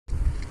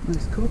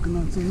Nice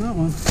coconuts on that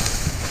one.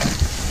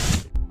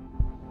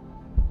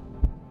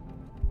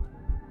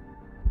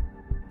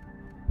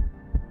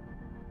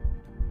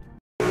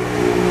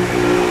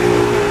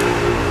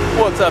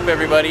 What's up,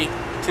 everybody?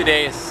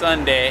 Today is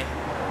Sunday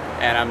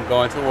and I'm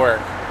going to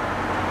work.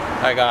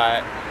 I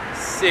got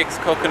 6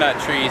 coconut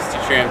trees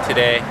to trim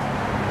today,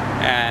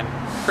 and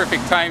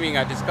perfect timing.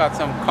 I just got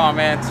some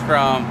comments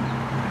from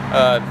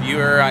a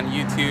viewer on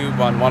YouTube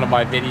on one of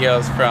my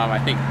videos from I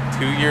think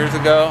 2 years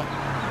ago,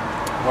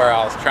 where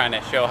I was trying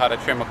to show how to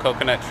trim a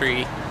coconut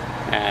tree,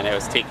 and it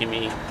was taking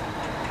me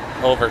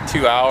over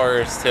 2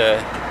 hours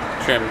to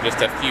trim just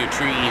a few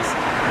trees.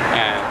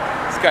 And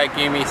this guy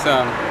gave me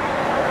some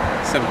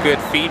good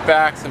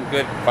feedback, some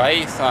good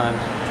advice on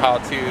how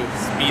to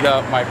speed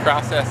up my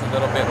process a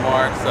little bit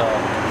more. So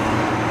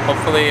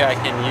hopefully I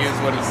can use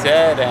what he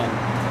said and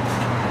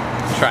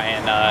try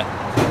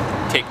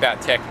and take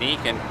that technique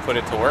and put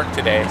it to work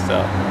today. So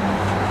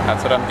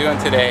that's what I'm doing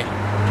today.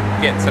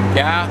 Getting some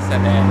gas,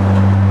 and then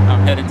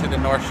I'm headed to the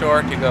North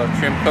Shore to go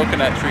trim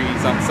coconut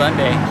trees on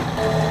Sunday.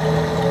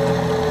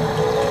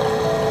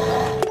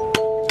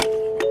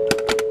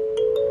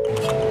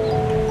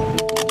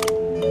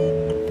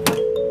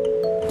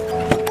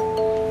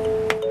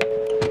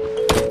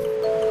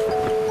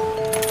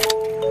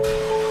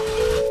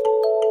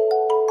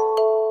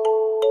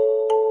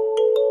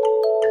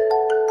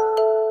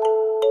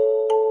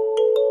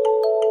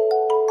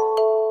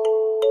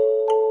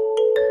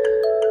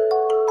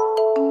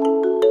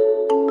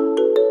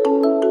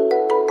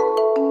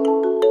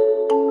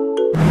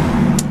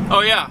 Oh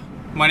yeah,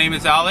 my name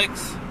is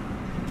Alex.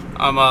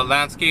 I'm a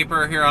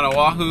landscaper here on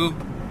Oahu,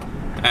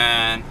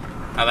 and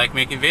I like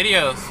making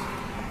videos.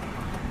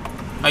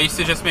 I used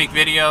to just make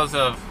videos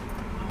of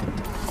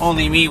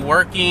only me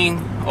working,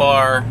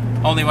 or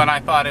only when I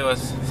thought it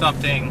was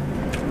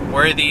something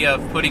worthy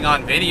of putting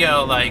on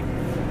video. Like,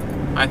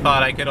 I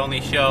thought I could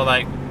only show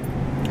like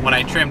when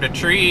I trimmed a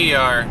tree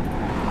or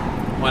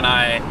when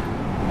I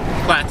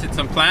planted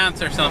some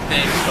plants or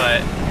something,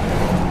 but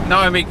now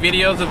I make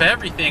videos of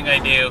everything I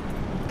do.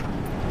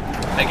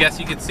 I guess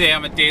you could say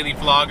I'm a daily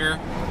vlogger.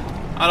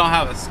 I don't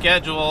have a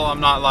schedule.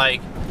 I'm not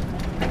like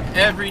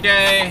every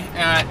day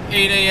at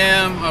 8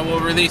 a.m. I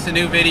will release a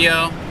new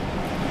video.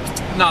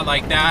 Not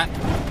like that.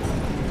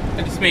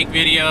 I just make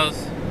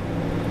videos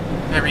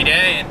every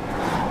day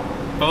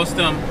and post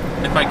them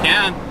if I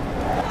can.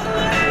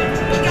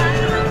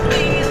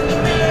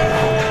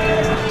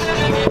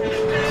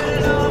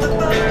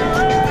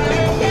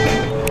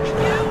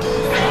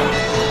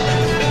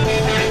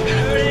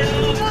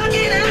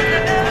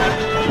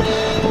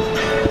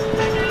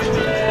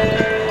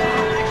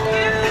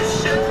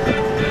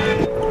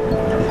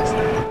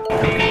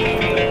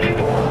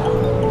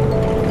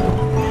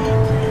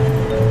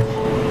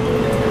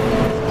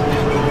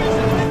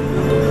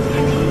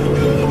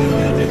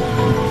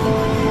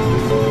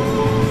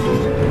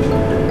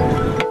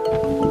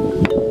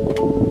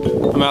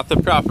 I'm at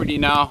the property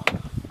now.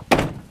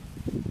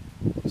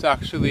 It's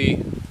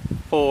actually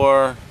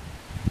 5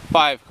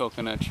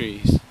 coconut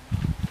trees.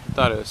 I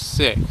thought it was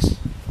 6.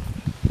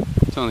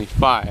 It's only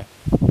 5.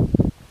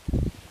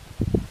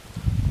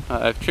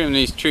 I've trimmed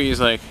these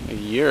trees like a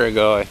year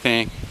ago, I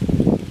think.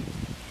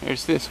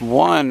 There's this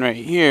one right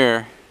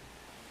here.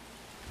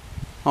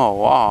 Oh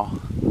wow.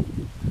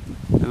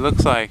 It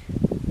looks like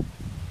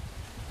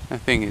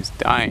that thing is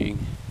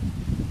dying.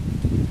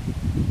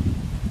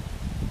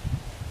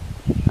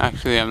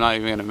 Actually, I'm not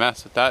even going to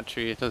mess with that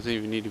tree. It doesn't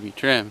even need to be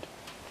trimmed.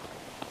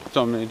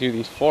 So I'm going to do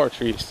these 4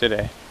 trees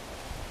today.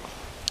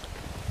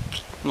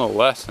 A little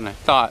less than I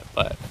thought,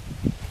 but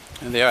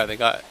they are. They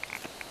got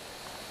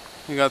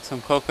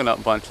some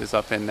coconut bunches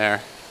up in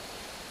there.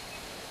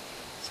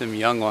 Some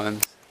young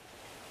ones.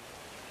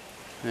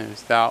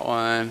 There's that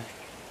one.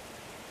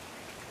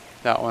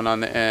 That one on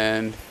the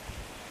end.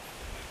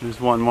 There's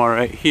one more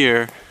right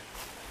here.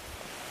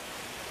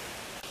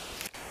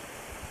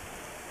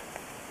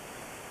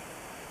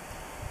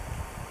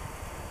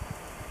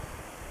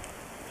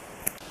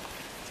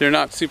 They're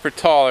not super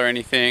tall or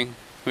anything,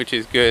 which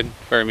is good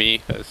for me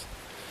because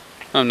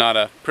I'm not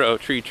a pro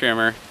tree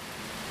trimmer.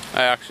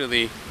 I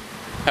actually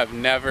have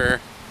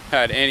never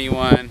had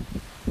anyone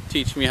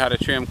teach me how to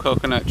trim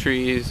coconut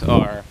trees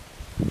or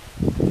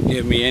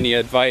give me any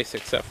advice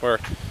except for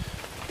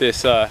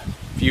this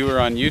viewer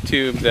on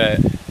YouTube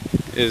that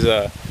is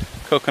a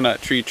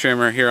coconut tree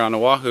trimmer here on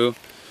Oahu.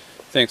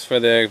 Thanks for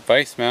the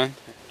advice, man.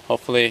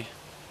 Hopefully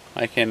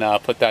I can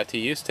put that to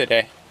use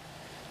today.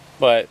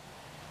 But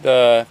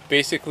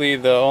basically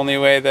the only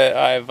way that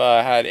I've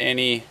had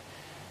any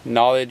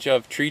knowledge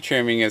of tree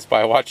trimming is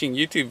by watching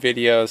YouTube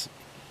videos.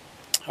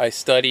 I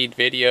studied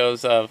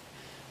videos of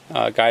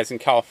guys in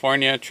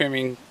California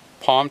trimming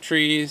palm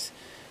trees.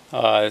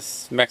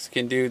 This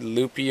Mexican dude,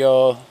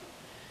 Lupio,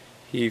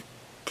 he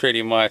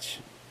pretty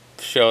much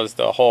shows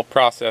the whole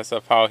process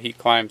of how he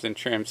climbs and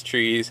trims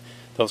trees.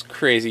 Those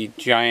crazy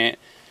giant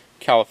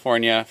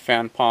California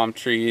fan palm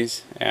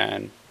trees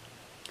and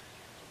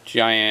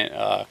giant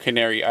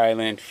Canary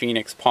Island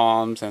Phoenix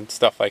palms and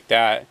stuff like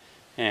that.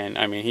 And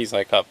I mean, he's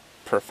like a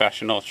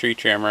professional tree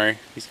trimmer.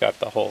 He's got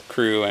the whole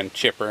crew and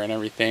chipper and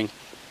everything.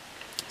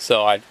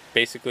 So I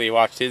basically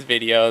watched his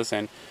videos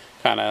and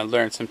kind of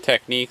learned some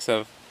techniques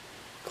of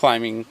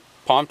climbing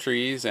palm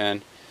trees,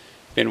 and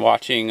been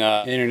watching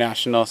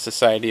International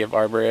Society of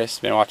Arborists,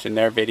 been watching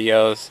their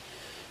videos.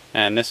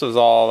 And this was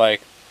all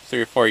like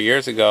 3 or 4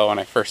 years ago when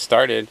I first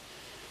started.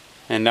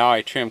 And now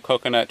I trim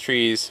coconut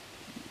trees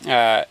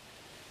at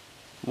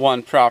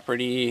one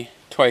property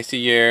twice a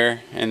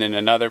year, and then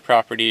another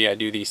property I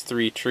do these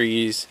 3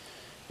 trees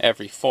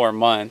every 4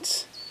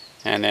 months.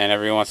 And then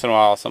every once in a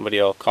while somebody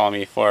will call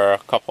me for a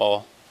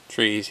couple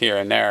trees here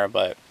and there,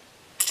 but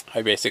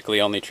I basically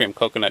only trim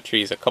coconut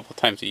trees a couple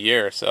times a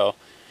year. So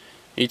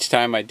each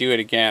time I do it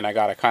again, I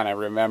gotta kind of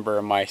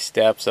remember my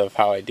steps of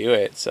how I do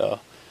it. So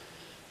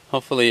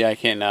hopefully I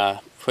can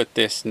put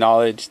this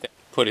knowledge,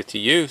 put it to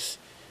use.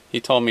 He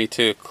told me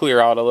to clear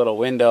out a little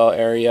window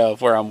area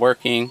of where I'm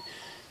working,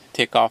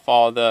 take off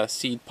all the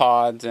seed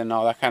pods and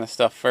all that kind of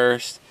stuff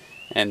first,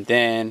 and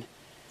then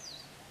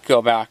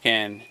go back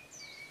and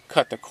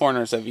cut the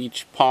corners of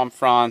each palm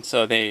frond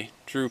so they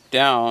droop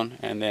down,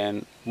 and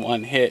then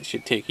one hit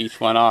should take each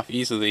one off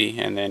easily,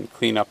 and then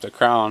clean up the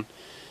crown.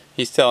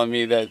 He's telling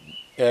me that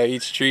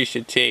each tree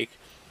should take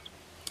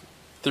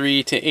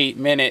 3 to 8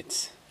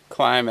 minutes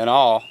climb and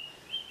all.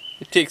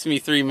 It takes me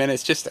 3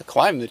 minutes just to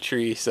climb the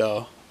tree,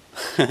 so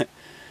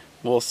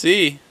we'll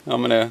see.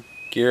 I'm gonna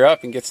gear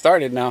up and get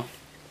started now.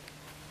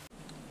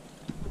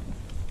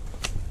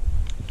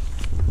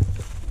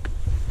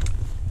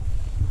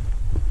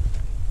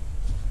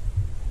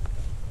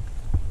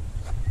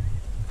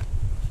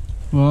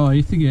 Well, I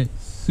used to get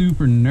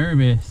super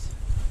nervous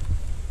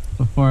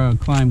before I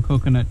would climb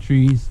coconut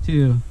trees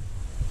too.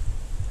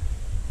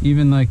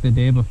 Even like the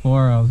day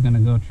before I was gonna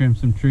go trim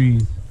some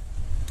trees,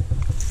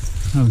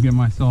 I was getting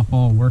myself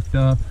all worked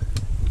up,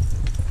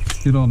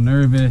 get all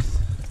nervous.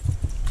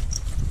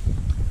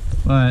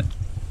 But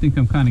I think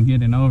I'm kind of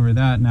getting over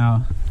that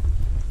now.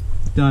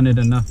 Done it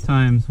enough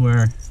times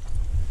where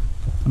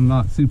I'm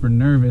not super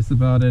nervous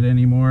about it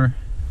anymore.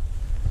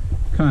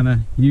 Kind of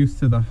used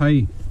to the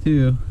height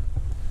too.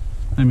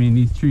 I mean,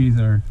 these trees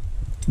are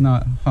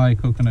not high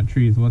coconut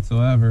trees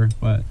whatsoever,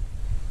 but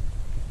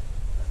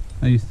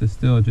I used to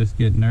still just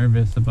get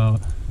nervous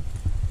about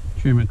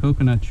trimming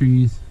coconut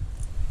trees.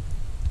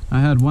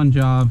 I had one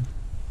job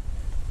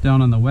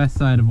down on the west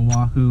side of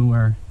Oahu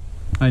where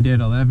I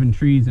did 11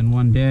 trees in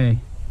one day,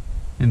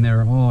 and they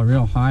were all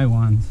real high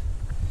ones,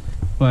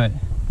 but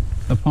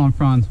the palm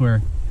fronds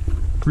were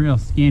real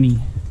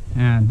skinny,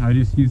 and I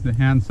just used the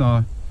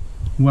handsaw,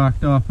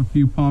 whacked off a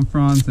few palm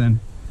fronds and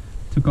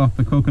took off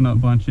the coconut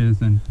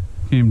bunches and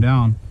came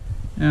down.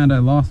 And I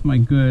lost my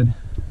good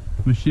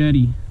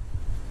machete,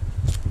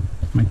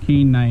 my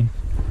cane knife,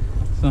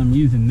 so I'm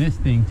using this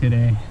thing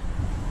today.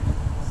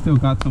 Still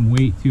got some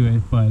weight to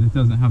it, but it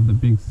doesn't have the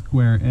big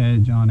square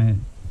edge on it,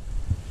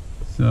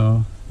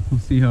 so we'll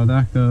see how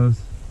that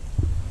goes.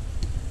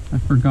 I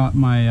forgot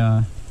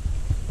my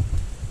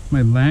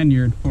my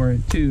lanyard for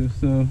it too,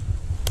 so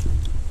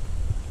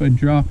if I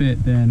drop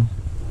it, then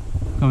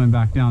I'm coming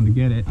back down to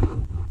get it.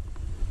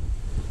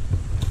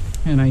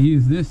 And I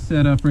use this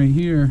setup right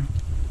here.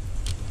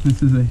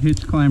 This is a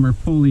hitch climber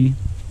pulley,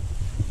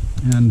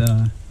 and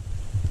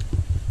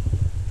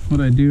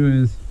what I do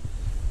is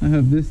I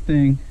have this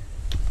thing.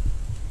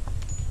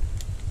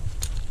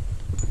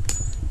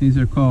 These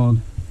are called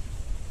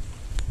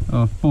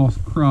a false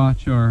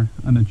crotch, or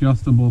an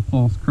adjustable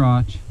false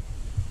crotch.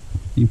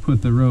 You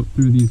put the rope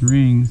through these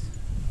rings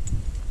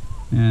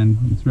and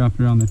it's wrapped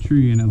around the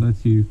tree, and it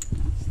lets you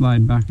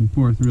slide back and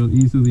forth real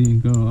easily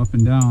and go up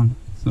and down.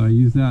 So I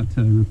use that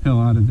to rappel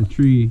out of the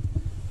tree,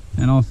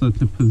 and also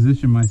to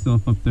position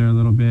myself up there a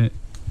little bit,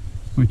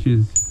 which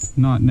is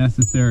not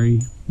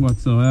necessary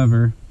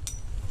whatsoever.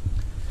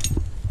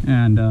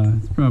 And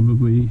it's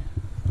probably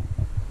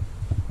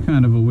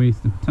kind of a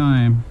waste of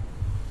time,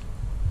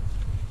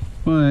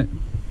 but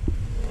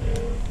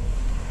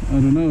I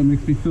don't know, it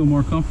makes me feel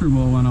more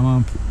comfortable when I'm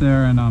up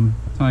there and I'm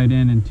tied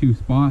in 2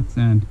 spots,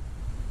 and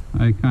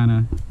I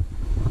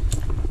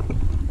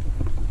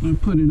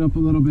put it up a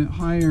little bit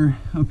higher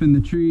up in the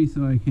tree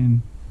so I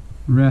can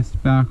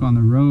rest back on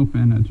the rope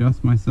and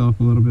adjust myself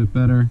a little bit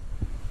better.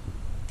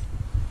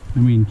 I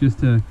mean, just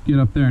to get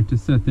up there and to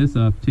set this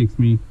up takes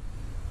me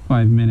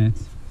 5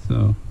 minutes,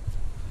 so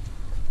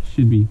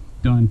should be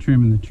done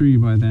trimming the tree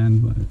by then.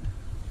 But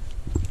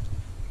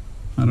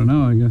I don't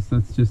know, I guess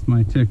that's just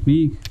my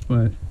technique,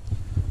 but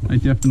I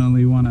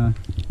definitely want to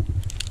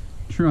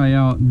try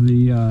out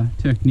the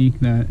technique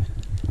that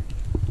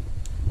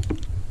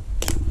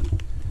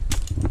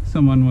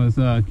someone was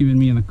giving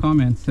me in the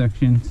comments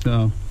section.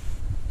 So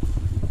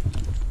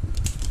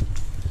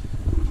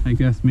I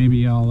guess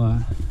maybe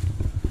I'll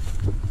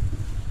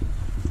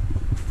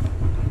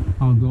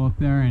go up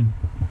there and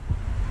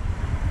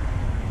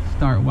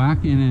start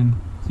whacking and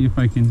see if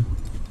I can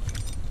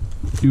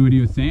do what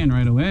he was saying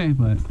right away,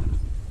 but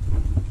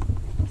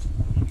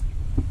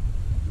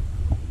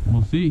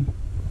we'll see.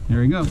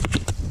 There we go.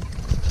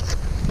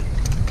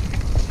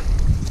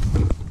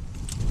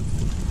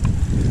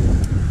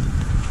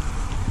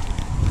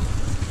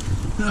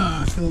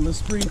 Oh, I feel the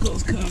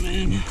sprinkles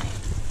coming.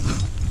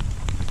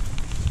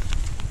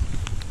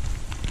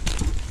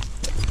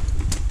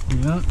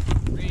 Yep,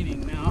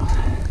 raining now.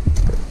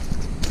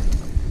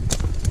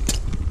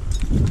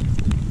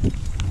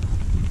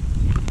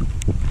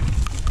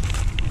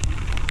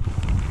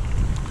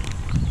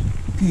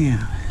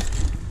 Damn.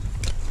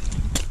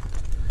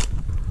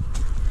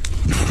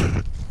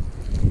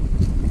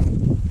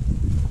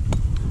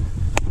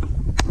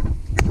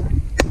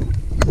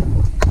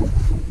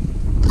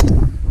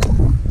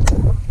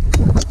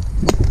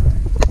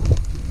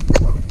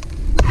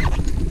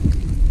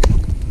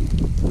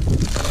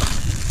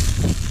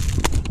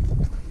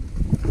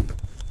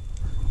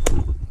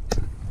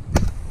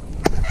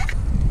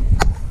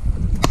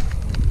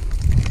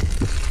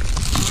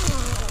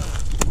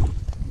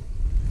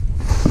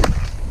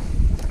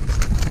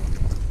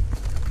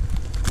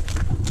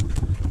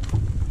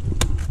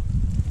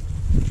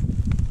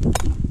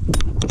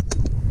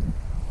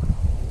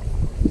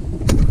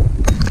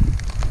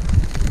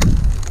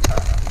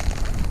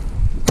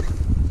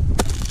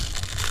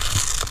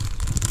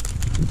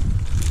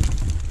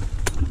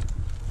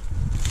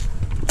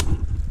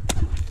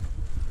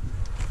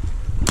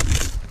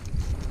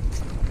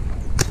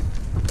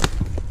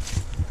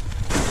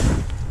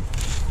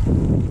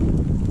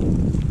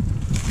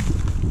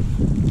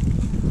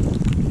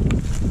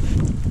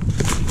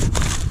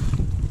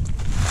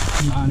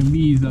 A lot of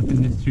bees up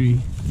in this tree.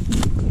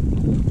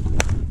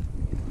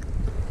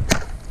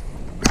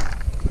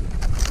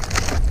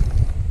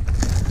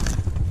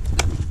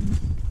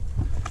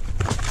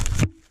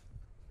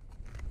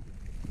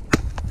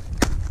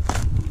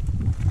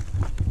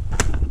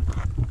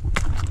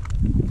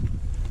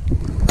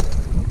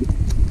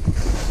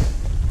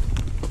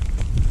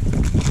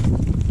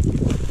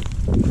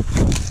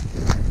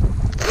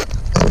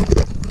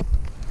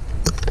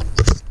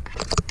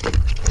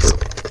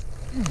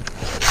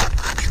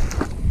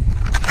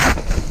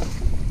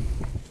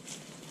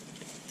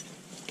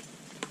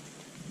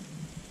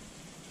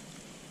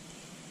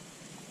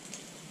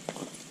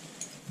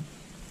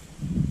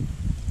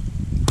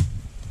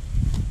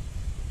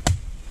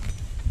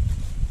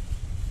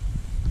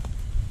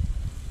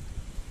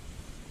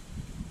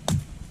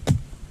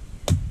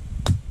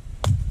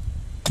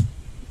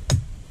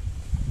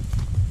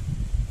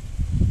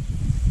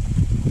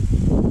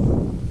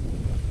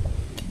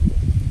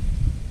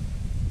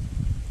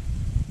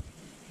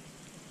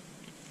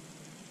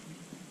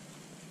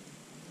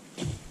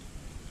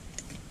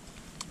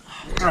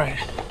 All right,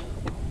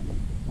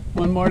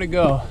 one more to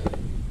go.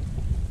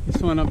 This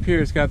one up here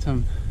has got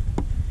some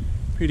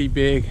pretty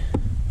big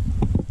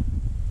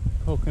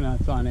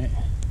coconuts on it,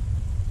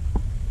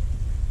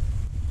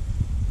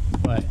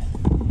 but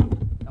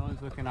that one's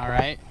looking all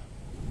right.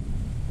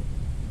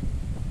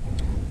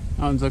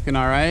 That one's looking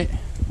all right.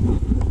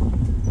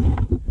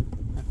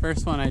 The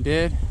first one I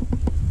did,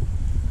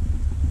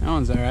 that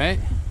one's all right.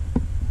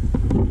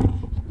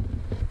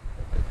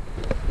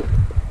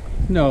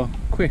 No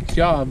quick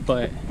job,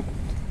 but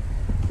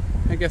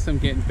I guess I'm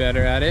getting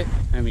better at it.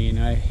 I mean,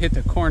 I hit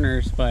the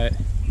corners, but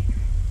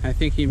I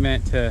think he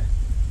meant to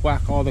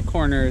whack all the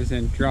corners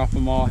and drop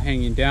them all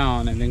hanging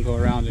down and then go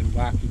around and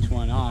whack each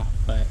one off,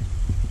 but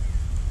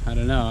I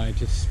don't know, I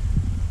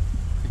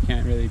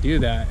can't really do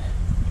that.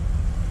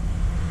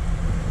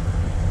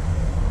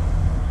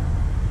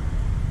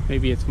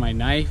 Maybe it's my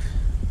knife,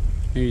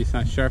 maybe it's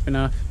not sharp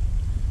enough,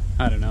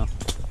 I don't know.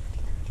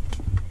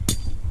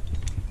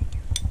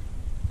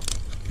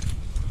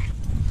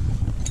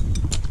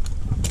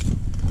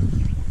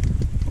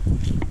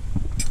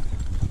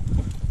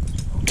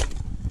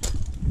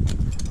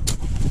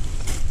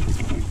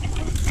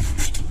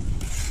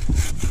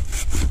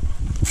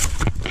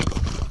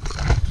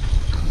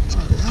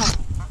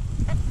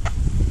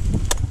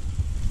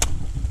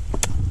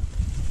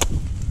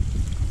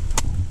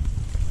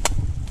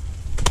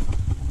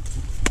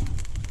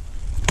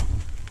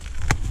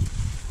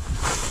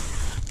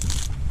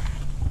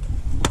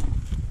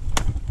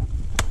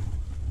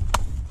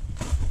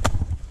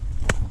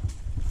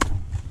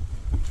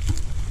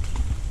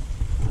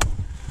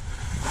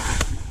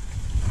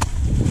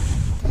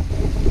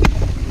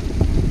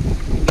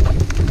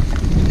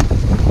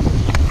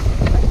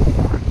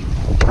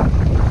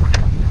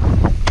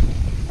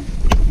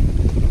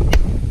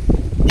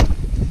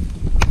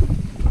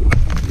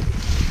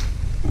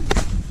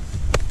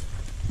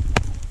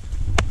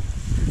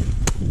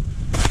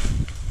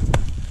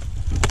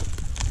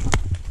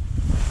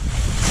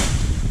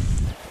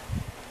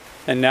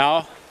 And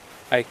now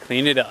I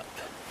clean it up.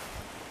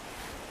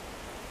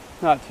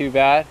 Not too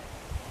bad.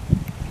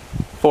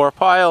 4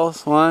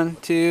 piles, 1,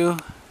 2,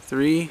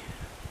 3,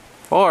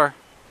 4.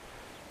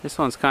 This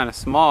one's kind of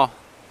small.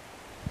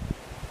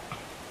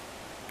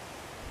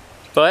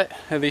 But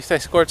at least I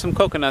scored some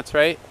coconuts,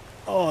 right?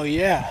 Oh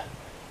yeah,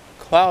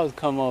 clouds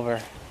come over.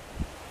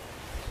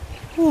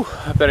 Whew,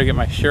 I better get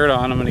my shirt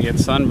on, I'm gonna get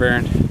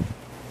sunburned.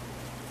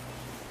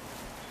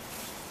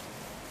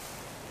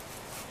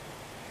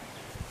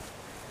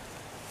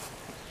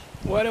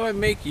 Why do I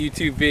make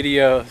YouTube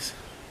videos?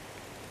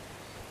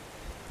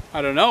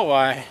 I don't know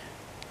why.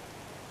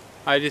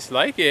 I just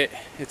like it.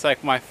 It's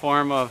like my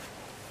form of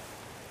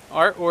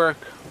artwork,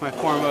 my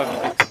form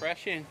of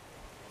expression,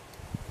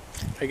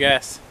 I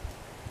guess.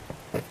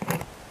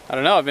 I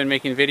don't know, I've been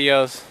making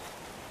videos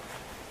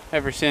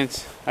ever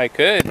since I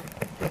could.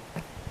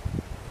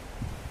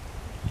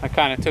 I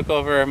kind of took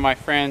over my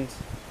friend's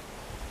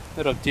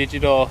little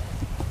digital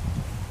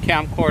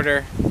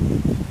camcorder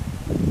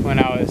when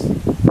I was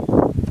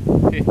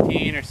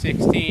 15 or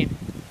 16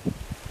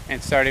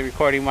 and started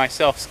recording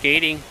myself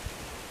skating.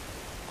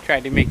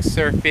 Tried to make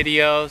surf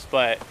videos,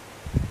 but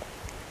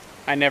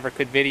I never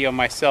could video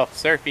myself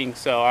surfing,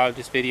 so I would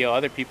just video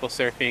other people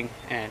surfing.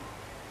 And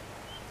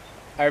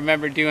I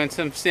remember doing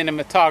some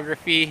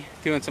cinematography,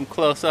 doing some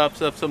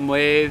close-ups of some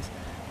waves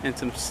and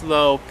some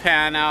slow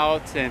pan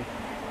outs and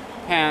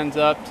pans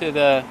up to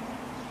the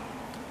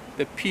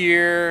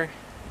pier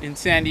in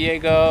San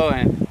Diego,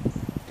 and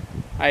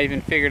I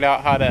even figured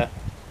out how to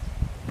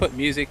put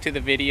music to the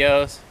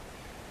videos.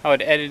 I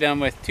would edit them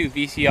with 2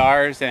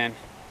 VCRs and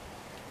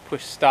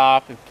push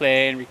stop and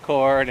play and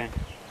record, and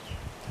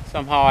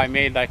somehow I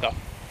made like a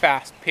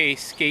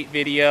fast-paced skate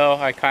video.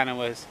 I kind of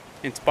was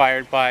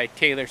inspired by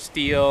Taylor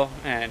Steele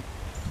and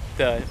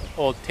the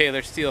old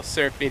Taylor Steele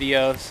surf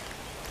videos.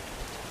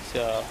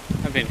 So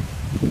I've been,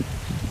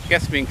 I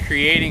guess, been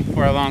creating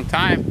for a long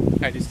time.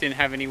 I just didn't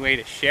have any way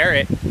to share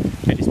it.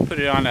 I just put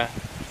it on a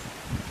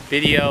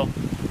video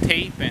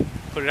tape and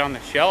put it on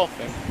the shelf,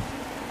 and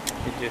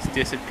it just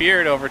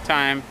disappeared over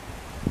time.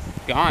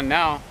 Gone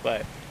now.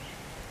 But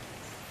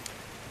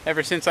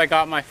ever since I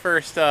got my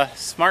first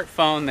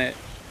smartphone that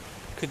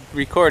could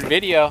record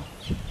video,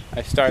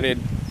 I started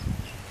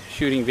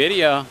shooting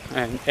video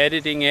and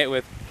editing it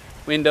with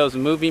Windows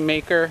Movie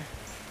Maker,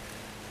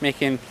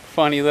 making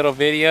funny little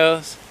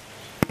videos.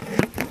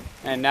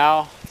 And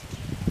now,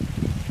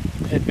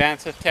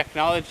 advance of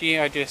technology,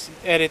 I just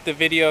edit the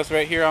videos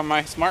right here on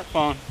my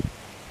smartphone.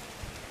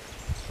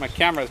 My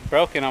camera's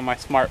broken on my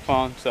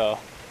smartphone, so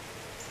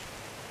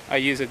I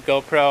use a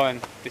GoPro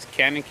and this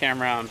Canon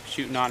camera I'm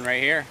shooting on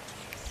right here.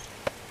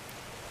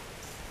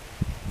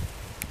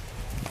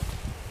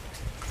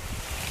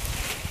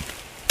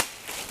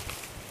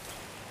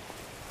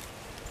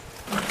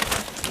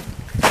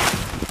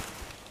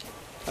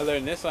 I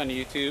learned this on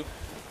YouTube.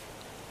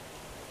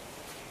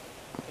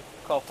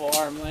 A couple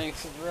arm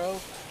lengths of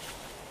rope,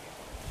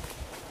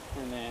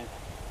 and then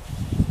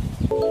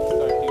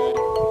start doing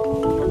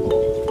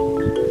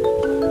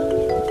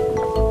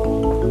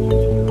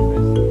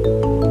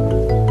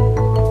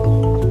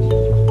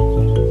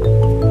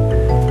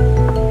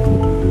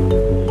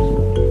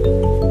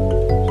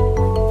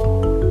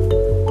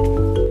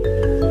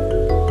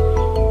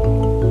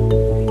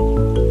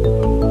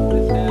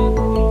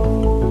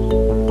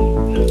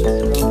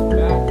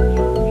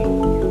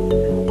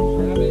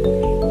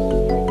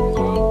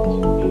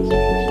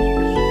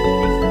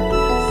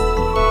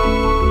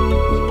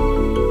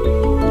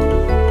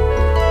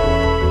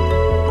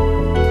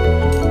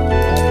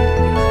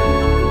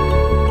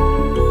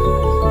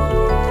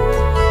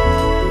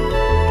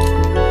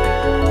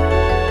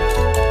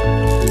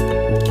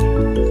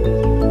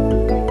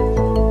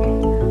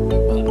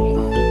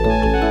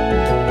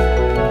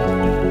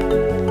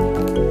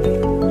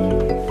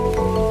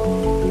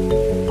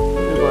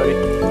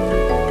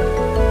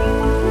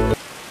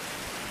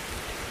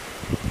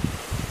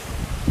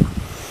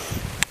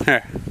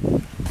here.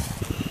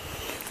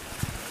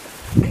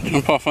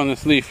 Jump off on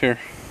this leaf here.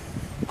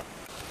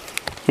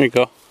 There you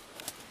go.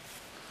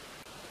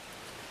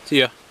 See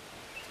ya.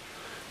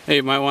 Hey,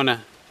 you might want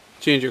to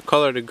change your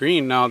color to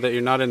green now that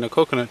you're not in the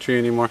coconut tree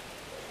anymore.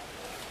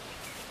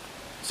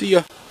 See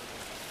ya.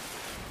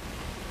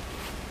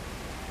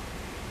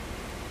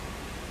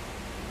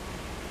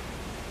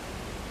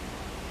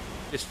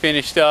 Just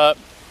finished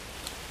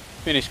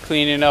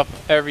cleaning up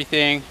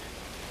everything.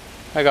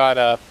 I got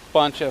a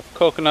bunch of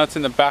coconuts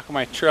in the back of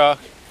my truck,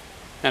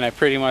 and I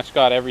pretty much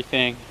got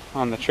everything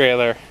on the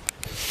trailer.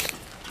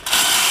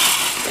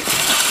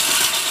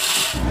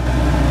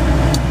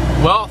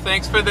 Well,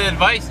 thanks for the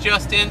advice,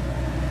 Justin.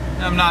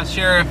 I'm not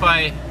sure if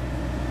I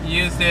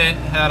used it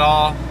at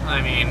all.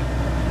 I mean,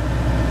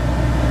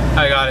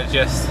 I gotta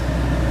just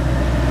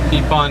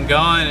keep on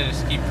going and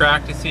just keep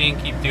practicing,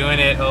 keep doing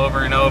it over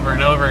and over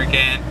and over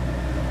again.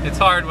 It's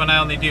hard when I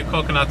only do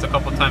coconuts a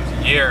couple times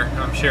a year.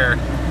 I'm sure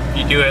if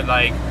you do it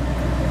like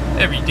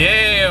every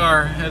day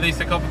or at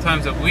least a couple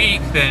times a week,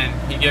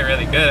 then you get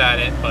really good at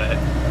it. But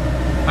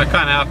I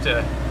kind of have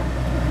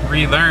to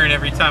relearn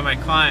every time I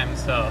climb,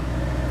 so.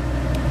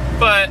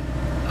 But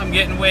I'm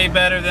getting way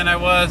better than I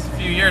was a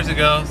few years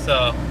ago,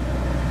 so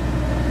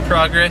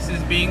progress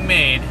is being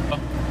made.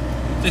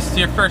 If this is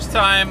your first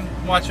time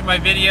watching my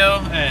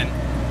video and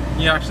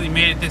you actually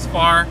made it this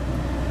far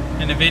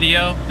in the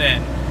video,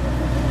 then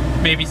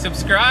maybe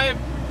subscribe,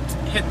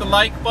 hit the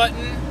like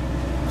button,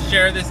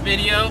 share this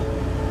video,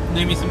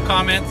 leave me some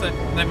comments,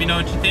 let me know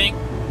what you think.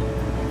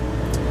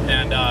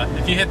 And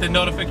if you hit the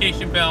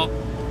notification bell,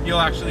 you'll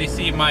actually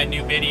see my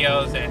new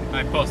videos, and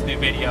I post new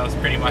videos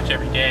pretty much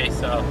every day.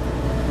 So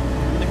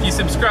if If you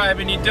subscribe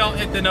and you don't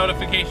hit the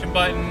notification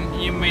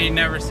button, you may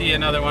never see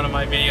another one of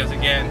my videos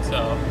again.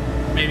 So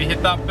maybe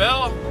hit that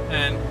bell,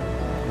 and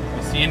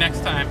we'll see you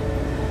next time.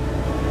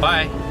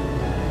 Bye.